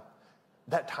perfect time.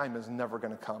 That time is never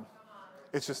going to come.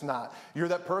 It's just not. You're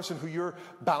that person who you're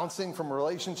bouncing from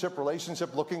relationship,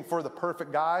 looking for the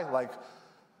perfect guy. Like,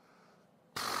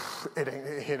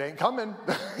 it ain't coming.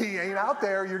 He ain't out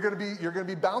there. You're gonna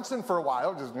be bouncing for a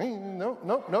while. Just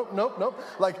nope.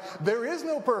 Like, there is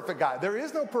no perfect guy. There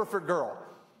is no perfect girl.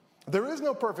 There is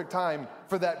no perfect time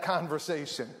for that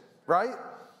conversation, right?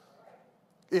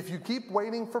 If you keep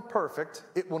waiting for perfect,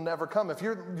 it will never come. If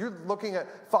you're looking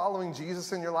at following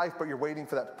Jesus in your life, but you're waiting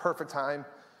for that perfect time,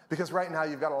 because right now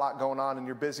you've got a lot going on and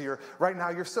you're busy, or right now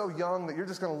you're so young that you're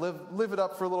just going to live it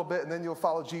up for a little bit and then you'll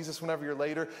follow Jesus whenever you're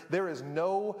later. There is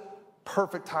no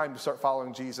perfect time to start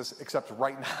following Jesus except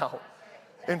right now.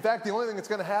 In fact, the only thing that's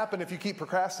going to happen if you keep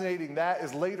procrastinating that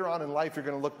is later on in life you're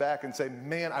going to look back and say,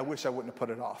 man, I wish I wouldn't have put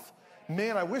it off.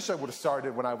 Man, I wish I would have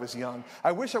started when I was young.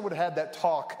 I wish I would have had that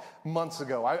talk months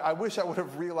ago. I wish I would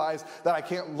have realized that I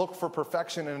can't look for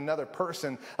perfection in another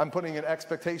person. I'm putting an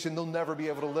expectation they'll never be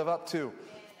able to live up to.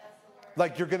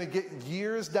 Like, you're going to get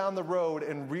years down the road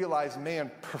and realize,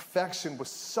 man, perfection was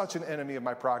such an enemy of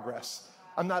my progress.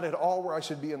 I'm not at all where I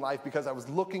should be in life because I was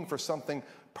looking for something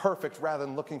perfect rather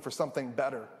than looking for something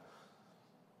better.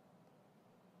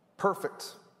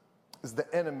 Perfect is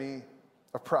the enemy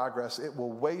of progress. It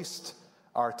will waste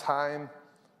our time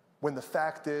when the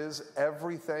fact is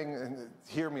everything, and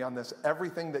hear me on this,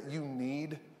 everything that you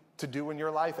need to do in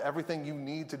your life, everything you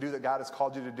need to do that God has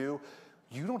called you to do,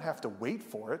 you don't have to wait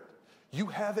for it. You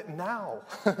have it now.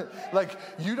 Like,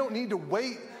 you don't need to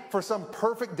wait for some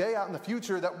perfect day out in the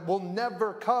future that will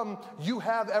never come. You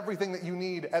have everything that you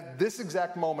need at this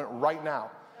exact moment right now.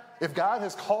 If God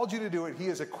has called you to do it, He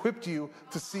has equipped you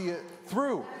to see it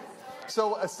through.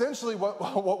 So essentially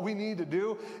what we need to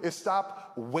do is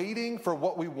stop waiting for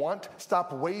what we want.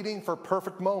 Stop waiting for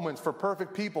perfect moments, for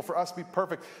perfect people, for us to be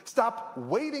perfect. Stop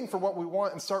waiting for what we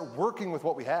want and start working with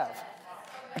what we have.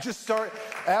 Just start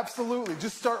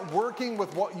working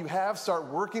with what you have. Start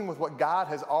working with what God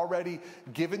has already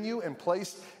given you and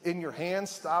placed in your hands.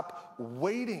 Stop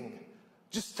waiting.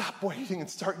 Just stop waiting and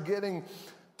start getting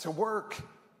to work.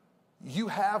 You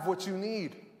have what you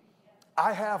need.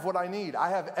 I have what I need. I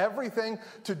have everything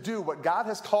to do what God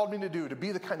has called me to do, to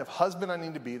be the kind of husband I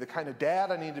need to be, the kind of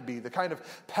dad I need to be, the kind of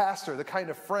pastor, the kind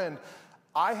of friend.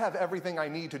 I have everything I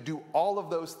need to do all of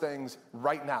those things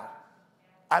right now.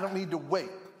 I don't need to wait.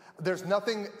 There's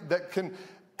nothing that can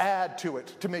add to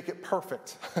it to make it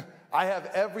perfect. I have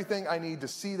everything I need to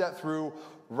see that through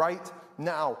right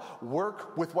now.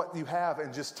 Work with what you have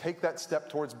and just take that step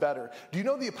towards better. Do you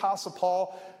know the Apostle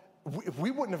Paul, if we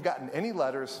wouldn't have gotten any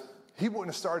letters, he wouldn't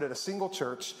have started a single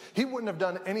church, he wouldn't have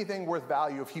done anything worth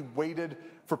value if he waited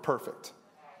for perfect.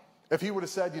 If he would have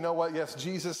said, you know what, yes,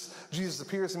 Jesus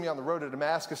appears to me on the road to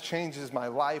Damascus, changes my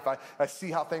life, I see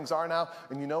how things are now,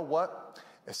 and you know what?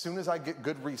 As soon as I get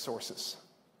good resources,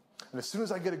 and as soon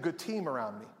as I get a good team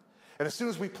around me, and as soon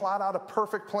as we plot out a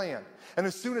perfect plan, and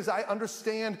as soon as I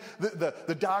understand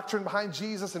the doctrine behind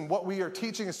Jesus and what we are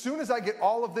teaching, as soon as I get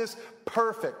all of this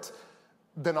perfect,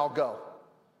 then I'll go.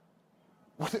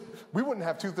 We wouldn't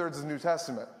have 2/3 of the New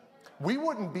Testament. We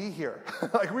wouldn't be here.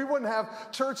 Like, we wouldn't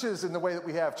have churches in the way that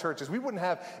we have churches. We wouldn't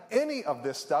have any of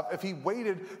this stuff if he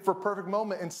waited for a perfect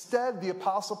moment. Instead, the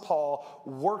Apostle Paul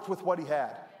worked with what he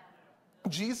had.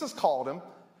 Jesus called him,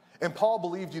 and Paul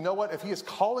believed, you know what, if he is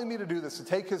calling me to do this, to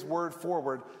take his word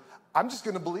forward, I'm just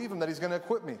going to believe him that he's going to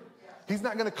equip me. He's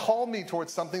not going to call me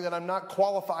towards something that I'm not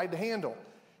qualified to handle.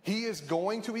 He is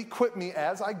going to equip me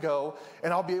as I go,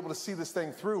 and I'll be able to see this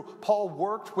thing through. Paul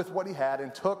worked with what he had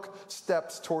and took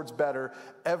steps towards better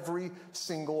every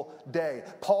single day.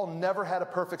 Paul never had a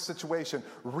perfect situation.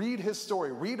 Read his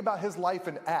story. Read about his life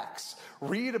in Acts.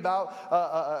 Read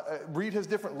his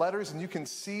different letters, and you can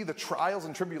see the trials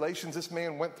and tribulations this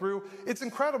man went through. It's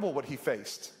incredible what he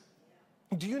faced.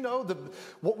 Do you know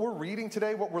what we're reading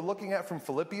today, what we're looking at from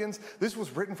Philippians? This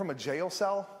was written from a jail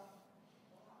cell.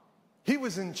 He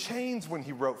was in chains when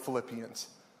he wrote Philippians.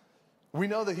 We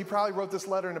know that he probably wrote this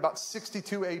letter in about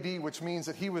 62 AD, which means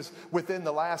that he was within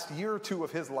the last year or two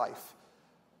of his life,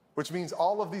 which means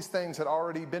all of these things had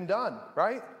already been done,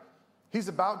 right? He's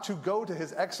about to go to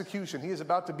his execution. He is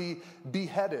about to be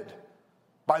beheaded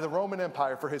by the Roman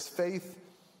Empire for his faith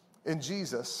in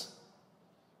Jesus,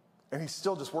 and he's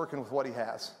still just working with what he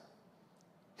has.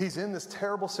 He's in this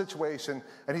terrible situation,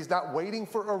 and he's not waiting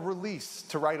for a release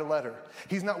to write a letter.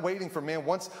 He's not waiting for, man,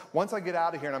 once I get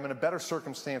out of here and I'm in a better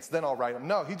circumstance, then I'll write him.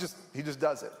 No, he just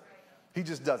does it. He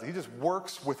just does it. He just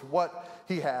works with what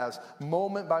he has,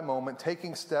 moment by moment,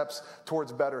 taking steps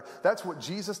towards better. That's what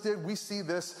Jesus did. We see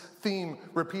this theme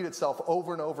repeat itself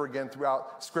over and over again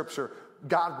throughout Scripture.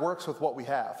 God works with what we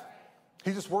have.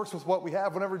 He just works with what we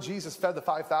have. Whenever Jesus fed the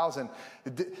 5,000,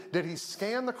 did he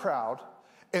scan the crowd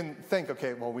and think,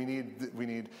 okay, well, we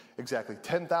need exactly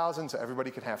 10,000 so everybody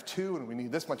can have 2, and we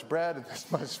need this much bread and this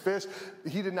much fish?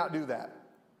 He did not do that.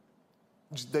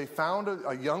 They found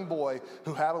a young boy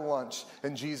who had a lunch,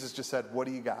 and Jesus just said, what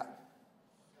do you got?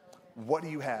 What do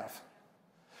you have?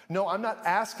 No, I'm not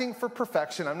asking for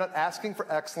perfection. I'm not asking for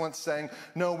excellence, saying,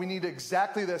 no, we need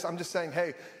exactly this. I'm just saying,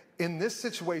 hey, in this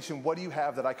situation, what do you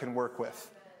have that I can work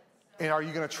with? And are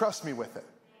you going to trust me with it?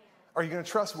 Are you going to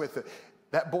trust with it?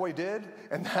 That boy did,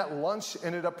 and that lunch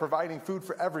ended up providing food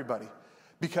for everybody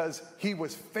because he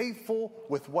was faithful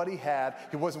with what he had.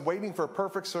 He wasn't waiting for a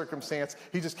perfect circumstance.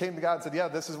 He just came to God and said, yeah,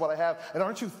 this is what I have. And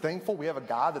aren't you thankful we have a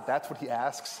God that's what he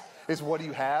asks, is what do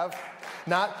you have?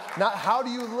 Not how do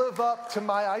you live up to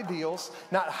my ideals,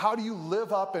 not how do you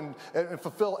live up and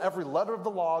fulfill every letter of the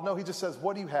law. No, he just says,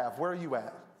 what do you have? Where are you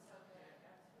at?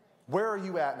 Where are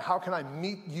you at? And how can I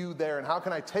meet you there? And how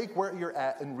can I take where you're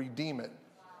at and redeem it?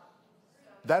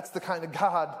 That's the kind of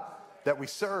God that we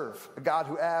serve, a God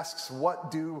who asks,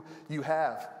 what do you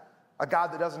have? A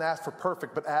God that doesn't ask for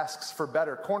perfect, but asks for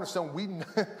better. Cornerstone,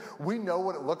 we know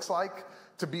what it looks like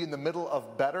to be in the middle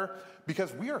of better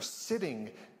because we are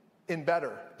sitting in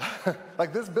better.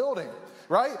 Like this building,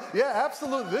 right? Yeah,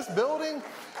 absolutely. This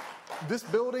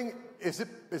building, is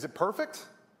it perfect?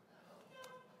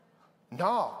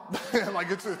 No, like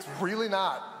it's really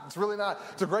not. It's really not.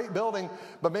 It's a great building,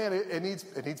 but man, it needs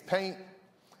paint.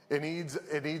 It needs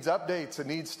updates. It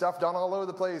needs stuff done all over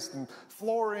the place, and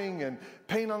flooring and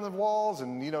paint on the walls,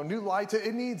 and new lights.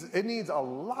 It needs a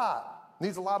lot. It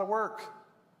needs a lot of work.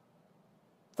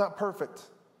 It's not perfect,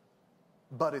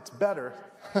 but it's better.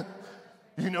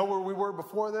 You know where we were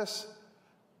before this?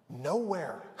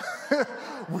 Nowhere.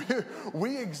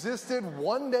 we existed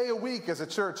one day a week as a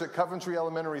church at Coventry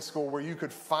Elementary School where you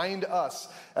could find us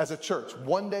as a church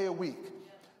one day a week.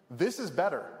 This is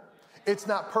better. It's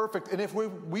not perfect. And if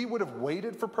we would have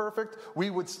waited for perfect, we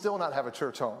would still not have a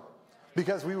church home.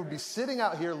 Because we would be sitting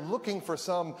out here looking for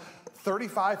some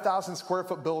 35,000 square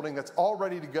foot building that's all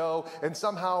ready to go, and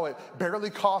somehow it barely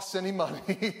costs any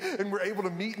money, and we're able to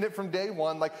meet in it from day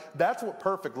one. Like, that's what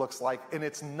perfect looks like, and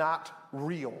it's not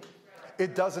real.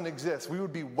 It doesn't exist. We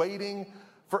would be waiting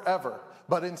forever.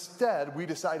 But instead, we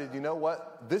decided, you know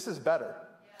what? This is better.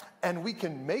 And we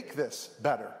can make this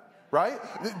better. Right?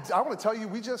 I want to tell you,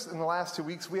 we just, in the last 2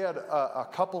 weeks, we had a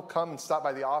couple come and stop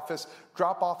by the office,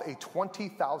 drop off a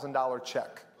 $20,000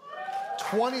 check.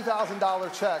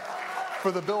 $20,000 check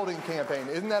for the building campaign.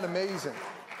 Isn't that amazing?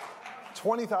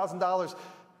 $20,000.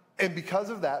 And because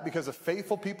of that, because of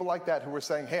faithful people like that who were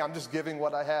saying, hey, I'm just giving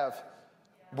what I have,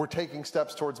 we're taking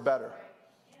steps towards better.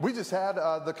 We just had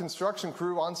the construction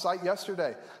crew on site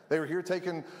yesterday. They were here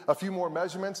taking a few more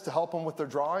measurements to help them with their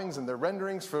drawings and their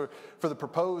renderings for the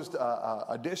proposed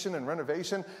addition and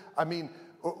renovation. I mean,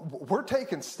 we're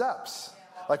taking steps.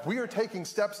 Like, we are taking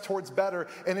steps towards better,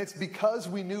 and it's because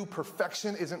we knew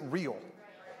perfection isn't real,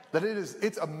 that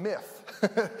it's a myth.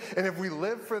 And if we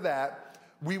live for that,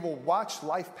 we will watch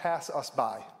life pass us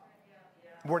by.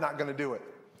 We're not going to do it.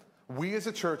 We as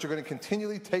a church are going to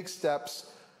continually take steps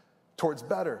towards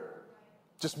better,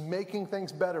 just making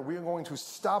things better. We are going to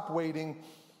stop waiting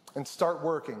and start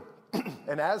working.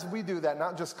 And as we do that,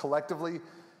 not just collectively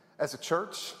as a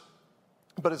church,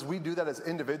 but as we do that as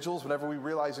individuals, whenever we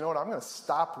realize, you know what, I'm going to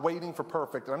stop waiting for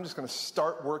perfect, and I'm just going to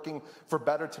start working for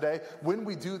better today. When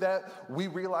we do that, we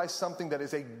realize something that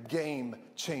is a game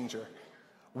changer.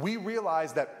 We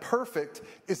realize that perfect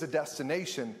is a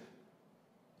destination,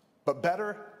 but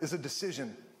better is a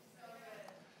decision.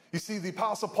 You see, the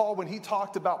Apostle Paul, when he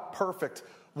talked about perfect,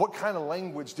 what kind of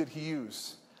language did he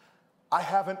use? I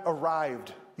haven't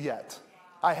arrived yet.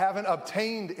 I haven't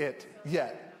obtained it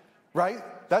yet, right?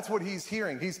 That's what he's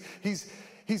hearing. He's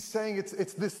saying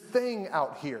it's this thing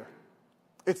out here.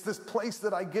 It's this place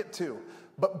that I get to.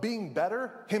 But being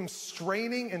better, him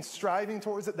straining and striving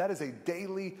towards it, that is a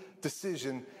daily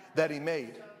decision that he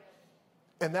made.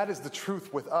 And that is the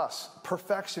truth with us.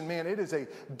 Perfection, man, it is a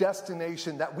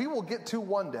destination that we will get to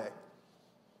one day.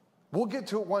 We'll get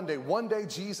to it one day. One day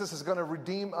Jesus is going to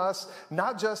redeem us,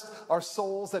 not just our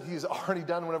souls that he's already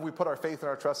done whenever we put our faith and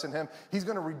our trust in him. He's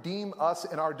going to redeem us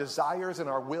in our desires and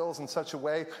our wills in such a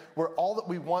way where all that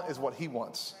we want is what he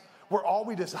wants. Where all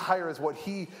we desire is what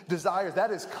he desires.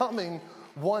 That is coming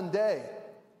one day.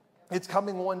 It's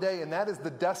coming one day, and that is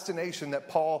the destination that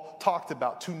Paul talked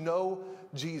about, to know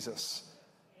Jesus.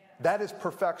 That is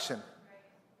perfection.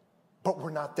 But we're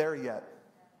not there yet.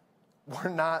 We're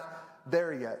not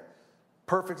there yet.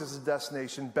 Perfect is a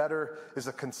destination. Better is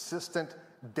a consistent,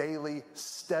 daily,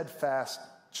 steadfast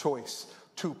choice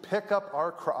to pick up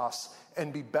our cross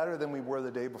and be better than we were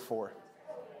the day before.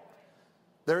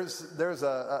 Now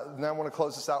I want to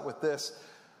close this out with this.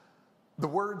 The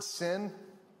word sin,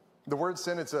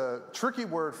 it's a tricky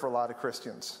word for a lot of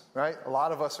Christians, right? A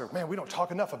lot of us are, man, we don't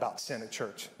talk enough about sin at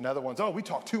church. And other ones, we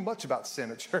talk too much about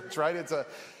sin at church, right?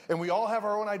 And we all have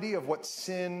our own idea of what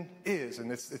sin is,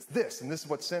 and it's this, and this is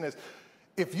what sin is.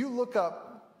 If you look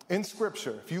up in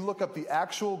Scripture, if you look up the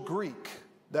actual Greek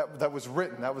that was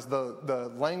written, that was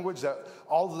the language that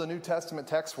all of the New Testament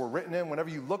texts were written in, whenever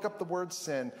you look up the word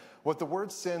sin, what the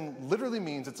word sin literally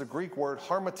means, it's a Greek word,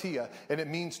 harmatia, and it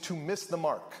means to miss the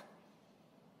mark.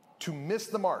 To miss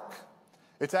the mark.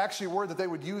 It's actually a word that they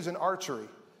would use in archery,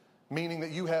 meaning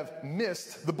that you have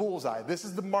missed the bullseye. This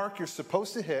is the mark you're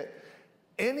supposed to hit.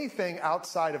 Anything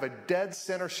outside of a dead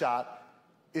center shot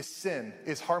is sin,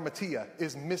 is harmatia,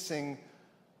 is missing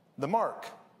the mark.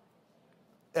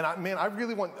 And I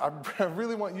really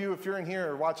want you, if you're in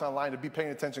here or watch online, to be paying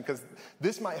attention, because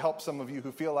this might help some of you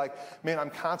who feel like, man, I'm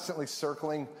constantly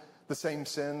circling the same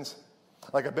sins.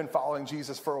 Like, I've been following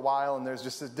Jesus for a while, and there's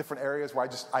just different areas where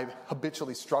I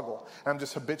habitually struggle. And I'm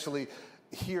just habitually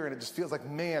here, and it just feels like,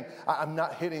 man, I'm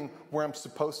not hitting where I'm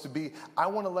supposed to be. I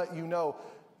want to let you know,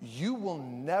 you will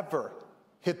never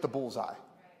hit the bullseye.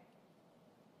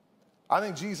 I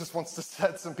think Jesus wants to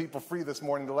set some people free this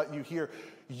morning to let you hear,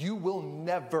 you will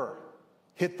never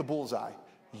hit the bullseye.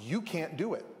 You can't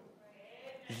do it.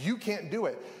 You can't do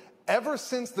it. Ever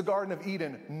since the Garden of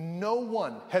Eden, no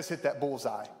one has hit that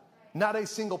bullseye. Not a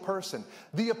single person.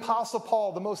 The Apostle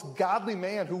Paul, the most godly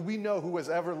man who we know who has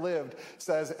ever lived,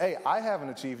 says, hey, I haven't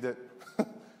achieved it.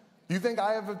 You think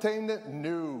I have obtained it?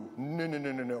 No.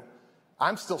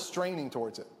 I'm still straining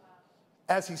towards it.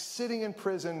 As he's sitting in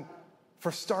prison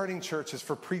for starting churches,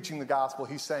 for preaching the gospel,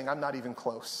 he's saying, I'm not even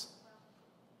close.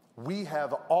 We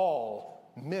have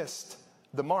all missed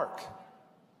the mark.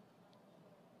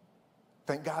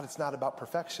 Thank God it's not about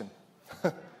perfection.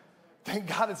 Thank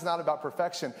God it's not about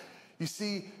perfection. You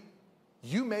see,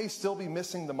 you may still be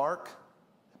missing the mark,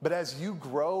 but as you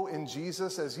grow in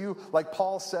Jesus, as you, like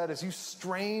Paul said, as you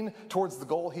strain towards the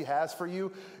goal he has for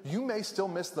you, you may still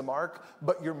miss the mark,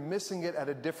 but you're missing it at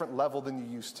a different level than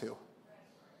you used to.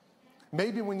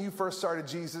 Maybe when you first started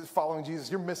following Jesus,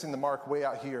 you're missing the mark way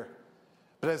out here.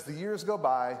 But as the years go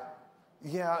by,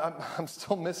 yeah, I'm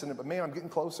still missing it, but man, I'm getting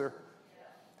closer.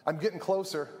 I'm getting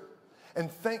closer.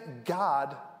 And thank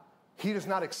God he does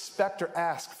not expect or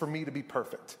ask for me to be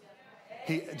perfect.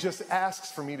 He just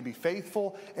asks for me to be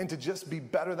faithful and to just be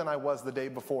better than I was the day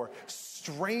before.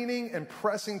 Straining and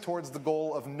pressing towards the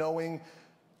goal of knowing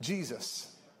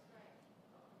Jesus.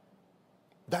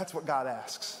 That's what God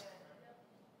asks.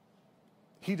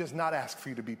 He does not ask for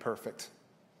you to be perfect.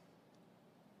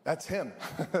 That's him.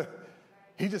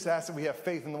 He just asks that we have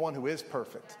faith in the one who is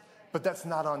perfect. But that's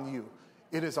not on you.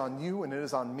 It is on you and it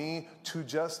is on me to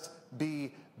just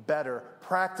be better.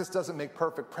 Practice doesn't make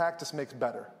perfect. Practice makes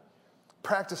better.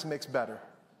 Practice makes better.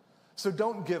 So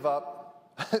don't give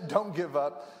up. Don't give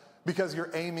up because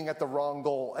you're aiming at the wrong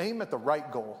goal. Aim at the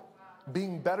right goal.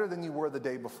 Being better than you were the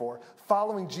day before.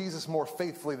 Following Jesus more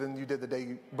faithfully than you did the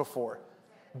day before.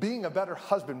 Being a better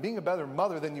husband, being a better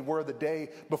mother than you were the day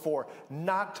before.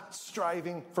 Not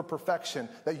striving for perfection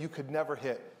that you could never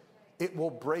hit. It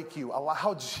will break you.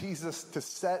 Allow Jesus to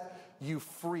set you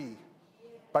free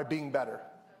by being better.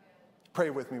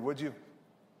 Pray with me, would you?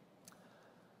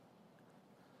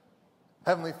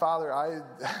 Heavenly Father, I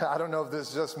don't know if this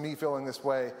is just me feeling this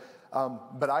way,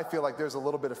 but I feel like there's a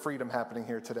little bit of freedom happening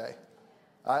here today.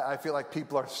 I feel like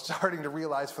people are starting to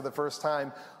realize for the first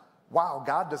time, wow,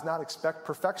 God does not expect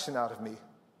perfection out of me.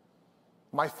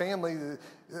 My family,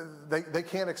 they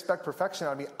can't expect perfection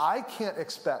out of me. I can't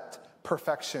expect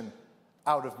perfection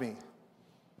out of me.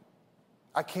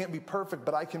 I can't be perfect,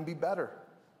 but I can be better.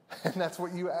 And that's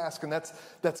what you ask, and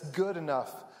that's good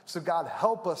enough. So God,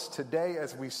 help us today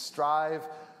as we strive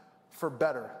for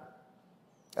better.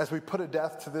 As we put a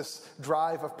death to this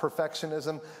drive of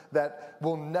perfectionism that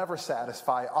will never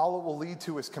satisfy. All it will lead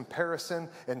to is comparison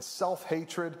and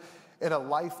self-hatred in a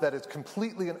life that is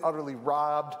completely and utterly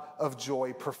robbed of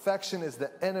joy. Perfection is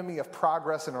the enemy of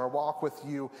progress in our walk with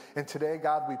you. And today,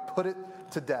 God, we put it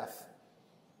to death.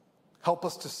 Help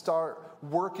us to start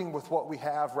working with what we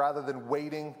have rather than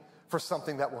waiting for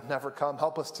something that will never come.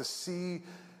 Help us to see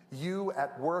you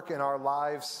at work in our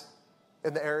lives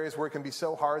in the areas where it can be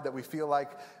so hard that we feel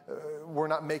like we're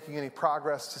not making any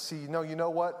progress, to see, you know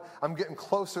what? I'm getting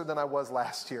closer than I was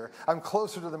last year. I'm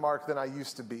closer to the mark than I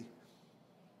used to be.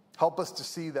 Help us to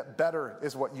see that better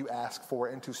is what you ask for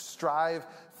and to strive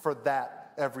for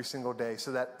that every single day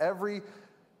so that every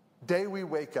day we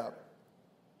wake up,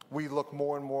 we look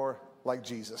more and more like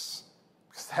Jesus.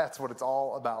 Because that's what it's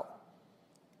all about.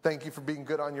 Thank you for being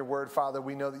good on your word, Father.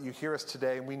 We know that you hear us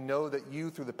today, and we know that you,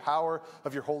 through the power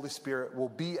of your Holy Spirit, will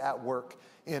be at work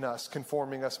in us,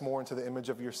 conforming us more into the image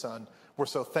of your Son. We're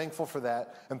so thankful for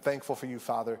that and thankful for you,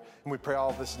 Father. And we pray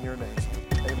all of this in your name.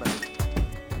 Amen.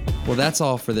 Well, that's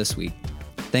all for this week.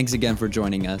 Thanks again for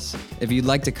joining us. If you'd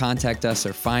like to contact us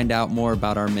or find out more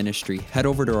about our ministry, head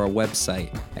over to our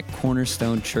website at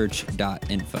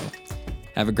cornerstonechurch.info.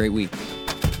 Have a great week.